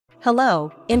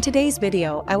Hello, in today's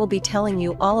video I will be telling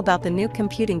you all about the new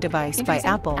computing device by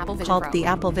Apple called the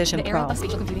Apple Vision Pro.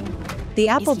 The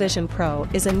Apple Vision Pro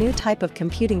is a new type of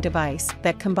computing device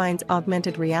that combines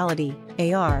augmented reality,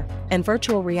 AR, and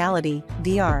virtual reality,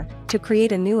 VR, to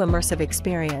create a new immersive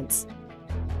experience.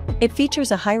 It features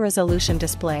a high-resolution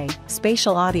display,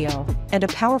 spatial audio, and a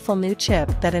powerful new chip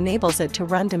that enables it to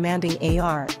run demanding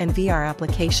AR and VR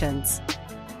applications.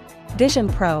 Vision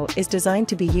Pro is designed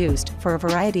to be used for a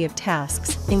variety of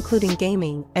tasks, including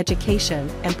gaming, education,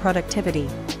 and productivity.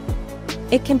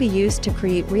 It can be used to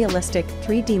create realistic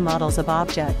 3D models of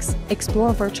objects,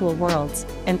 explore virtual worlds,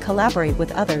 and collaborate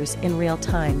with others in real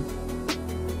time.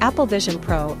 Apple Vision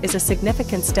Pro is a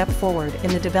significant step forward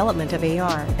in the development of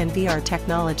AR and VR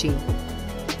technology.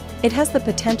 It has the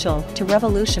potential to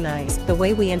revolutionize the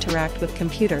way we interact with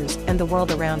computers and the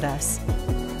world around us.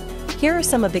 Here are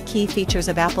some of the key features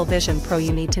of Apple Vision Pro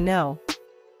you need to know.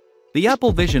 The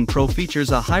Apple Vision Pro features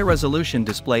a high-resolution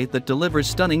display that delivers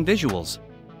stunning visuals.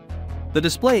 The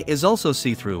display is also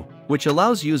see-through, which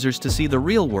allows users to see the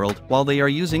real world while they are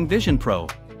using Vision Pro.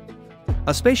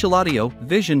 A spatial audio,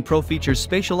 Vision Pro features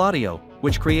spatial audio,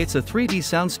 which creates a 3D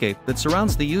soundscape that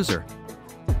surrounds the user.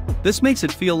 This makes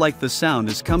it feel like the sound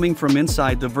is coming from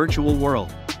inside the virtual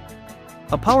world.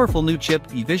 A powerful new chip,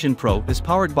 Vision Pro, is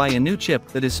powered by a new chip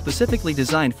that is specifically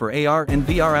designed for AR and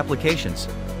VR applications.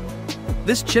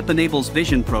 This chip enables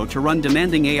Vision Pro to run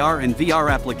demanding AR and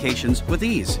VR applications with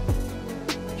ease.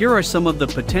 Here are some of the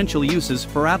potential uses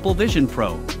for Apple Vision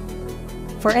Pro.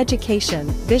 For education,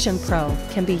 Vision Pro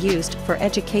can be used for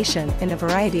education in a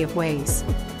variety of ways.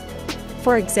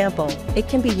 For example, it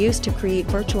can be used to create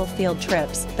virtual field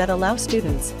trips that allow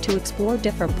students to explore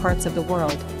different parts of the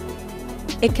world.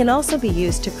 It can also be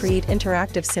used to create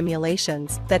interactive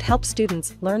simulations that help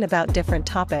students learn about different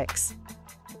topics.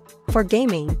 For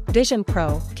gaming, Vision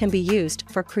Pro can be used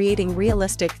for creating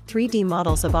realistic 3D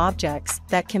models of objects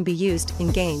that can be used in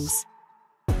games.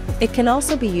 It can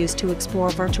also be used to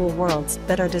explore virtual worlds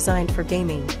that are designed for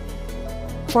gaming.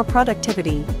 For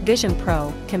productivity, Vision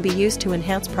Pro can be used to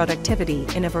enhance productivity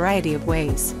in a variety of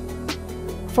ways.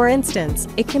 For instance,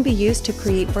 it can be used to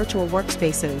create virtual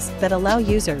workspaces that allow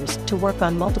users to work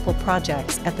on multiple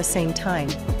projects at the same time.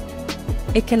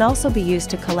 It can also be used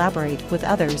to collaborate with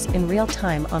others in real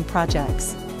time on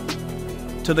projects.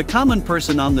 To the common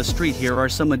person on the street, here are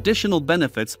some additional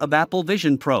benefits of Apple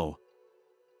Vision Pro.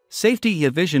 Safety.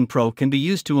 Vision Pro can be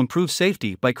used to improve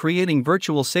safety by creating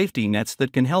virtual safety nets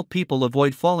that can help people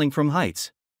avoid falling from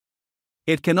heights.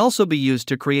 It can also be used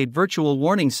to create virtual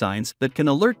warning signs that can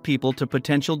alert people to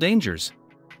potential dangers.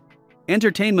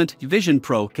 Entertainment. Vision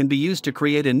Pro can be used to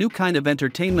create a new kind of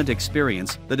entertainment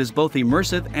experience that is both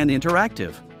immersive and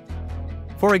interactive.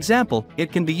 For example,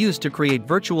 it can be used to create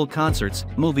virtual concerts,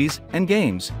 movies, and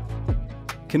games.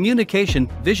 Communication.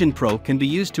 Vision Pro can be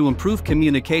used to improve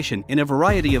communication in a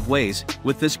variety of ways.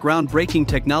 With this groundbreaking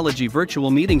technology,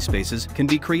 virtual meeting spaces can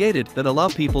be created that allow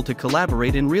people to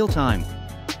collaborate in real time.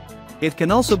 It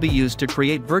can also be used to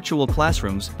create virtual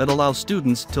classrooms that allow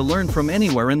students to learn from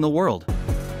anywhere in the world.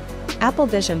 Apple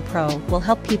Vision Pro will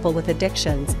help people with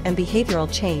addictions and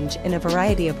behavioral change in a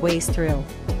variety of ways through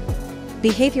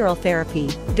behavioral therapy.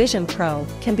 Vision Pro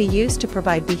can be used to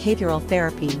provide behavioral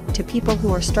therapy to people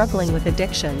who are struggling with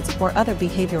addictions or other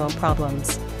behavioral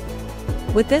problems.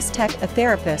 With this tech, a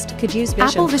therapist could use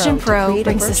Apple Vision Pro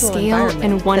brings the scale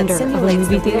and wonder of a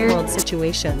movie theater real-world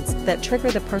situations that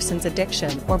trigger the person's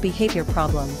addiction or behavior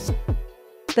problem.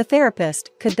 The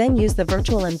therapist could then use the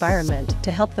virtual environment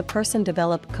to help the person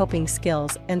develop coping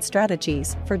skills and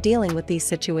strategies for dealing with these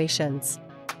situations.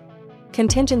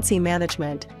 Contingency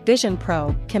management. Vision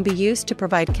Pro can be used to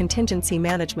provide contingency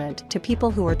management to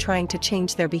people who are trying to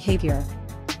change their behavior.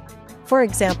 For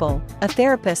example, a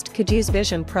therapist could use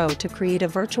Vision Pro to create a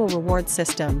virtual reward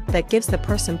system that gives the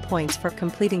person points for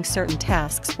completing certain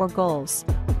tasks or goals.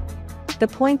 The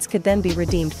points could then be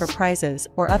redeemed for prizes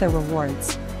or other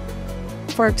rewards.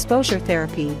 For exposure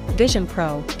therapy, Vision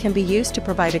Pro can be used to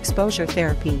provide exposure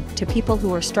therapy to people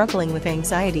who are struggling with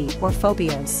anxiety or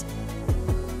phobias.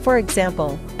 For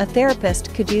example, a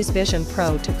therapist could use Vision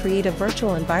Pro to create a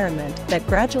virtual environment that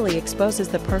gradually exposes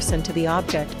the person to the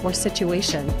object or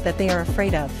situation that they are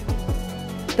afraid of.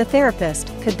 The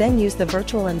therapist could then use the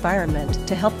virtual environment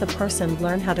to help the person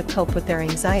learn how to cope with their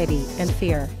anxiety and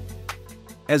fear.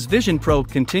 As Vision Pro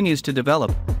continues to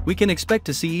develop, we can expect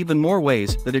to see even more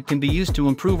ways that it can be used to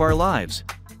improve our lives.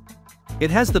 It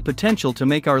has the potential to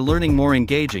make our learning more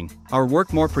engaging, our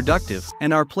work more productive,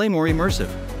 and our play more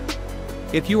immersive.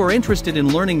 If you are interested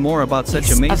in learning more about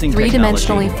such amazing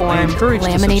three-dimensionally technology, I formed encourage to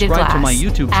laminated subscribe to glass my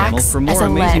YouTube channel acts for as more a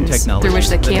amazing lens technology through which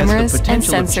the that cameras has the and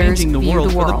potential of sensors changing the view world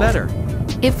the for the world. better.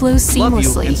 It flows Love you,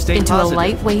 seamlessly and stay into positive. a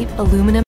lightweight aluminum